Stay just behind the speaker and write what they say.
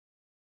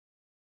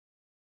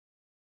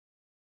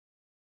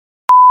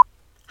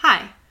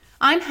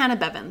I'm Hannah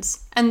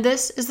Bevens, and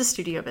this is the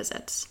Studio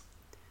Visits.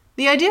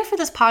 The idea for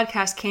this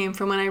podcast came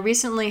from when I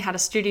recently had a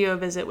studio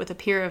visit with a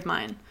peer of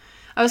mine.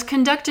 I was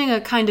conducting a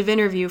kind of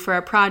interview for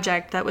a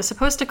project that was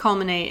supposed to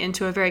culminate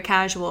into a very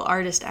casual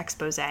artist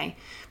expose,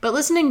 but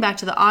listening back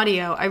to the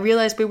audio, I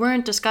realized we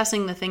weren't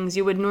discussing the things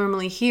you would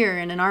normally hear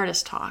in an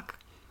artist talk.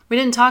 We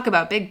didn't talk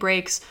about big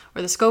breaks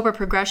or the scope or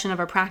progression of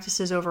our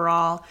practices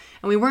overall,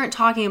 and we weren't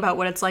talking about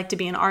what it's like to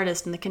be an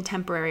artist in the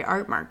contemporary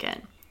art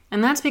market.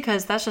 And that's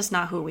because that's just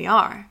not who we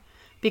are.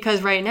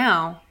 Because right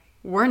now,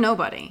 we're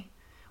nobody.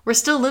 We're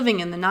still living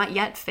in the not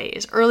yet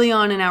phase, early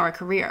on in our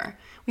career.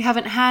 We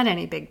haven't had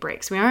any big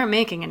breaks. We aren't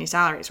making any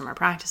salaries from our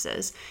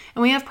practices.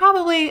 And we have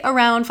probably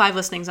around 5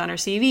 listings on our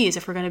CVs,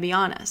 if we're going to be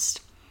honest.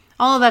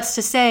 All of that's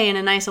to say, in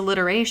a nice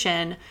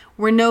alliteration,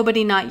 we're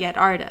nobody not yet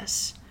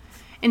artists.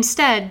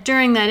 Instead,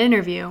 during that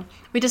interview,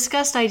 we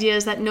discussed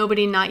ideas that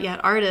nobody not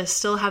yet artists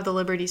still have the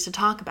liberties to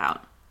talk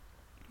about.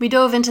 We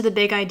dove into the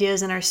big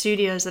ideas in our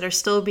studios that are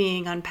still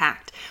being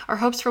unpacked, our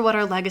hopes for what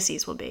our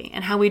legacies will be,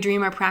 and how we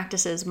dream our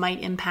practices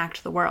might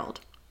impact the world.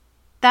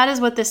 That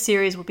is what this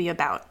series will be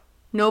about.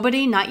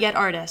 Nobody, not yet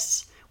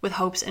artists, with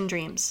hopes and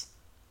dreams.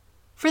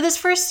 For this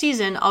first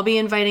season, I'll be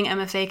inviting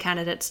MFA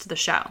candidates to the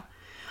show.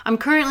 I'm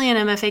currently an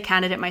MFA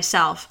candidate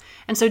myself,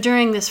 and so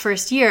during this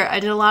first year, I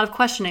did a lot of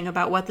questioning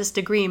about what this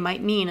degree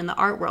might mean in the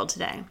art world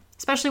today,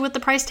 especially with the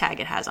price tag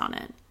it has on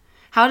it.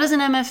 How does an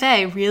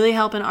MFA really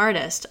help an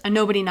artist, a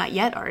nobody not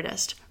yet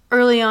artist,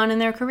 early on in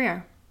their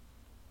career?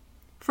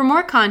 For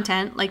more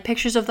content, like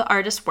pictures of the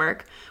artist's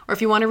work, or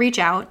if you want to reach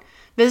out,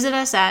 visit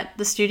us at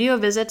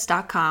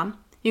thestudiovisits.com.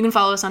 You can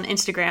follow us on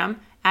Instagram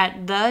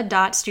at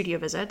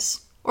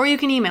the.studiovisits, or you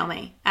can email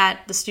me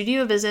at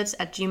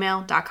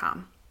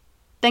thestudiovisits@gmail.com.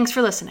 Thanks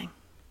for listening.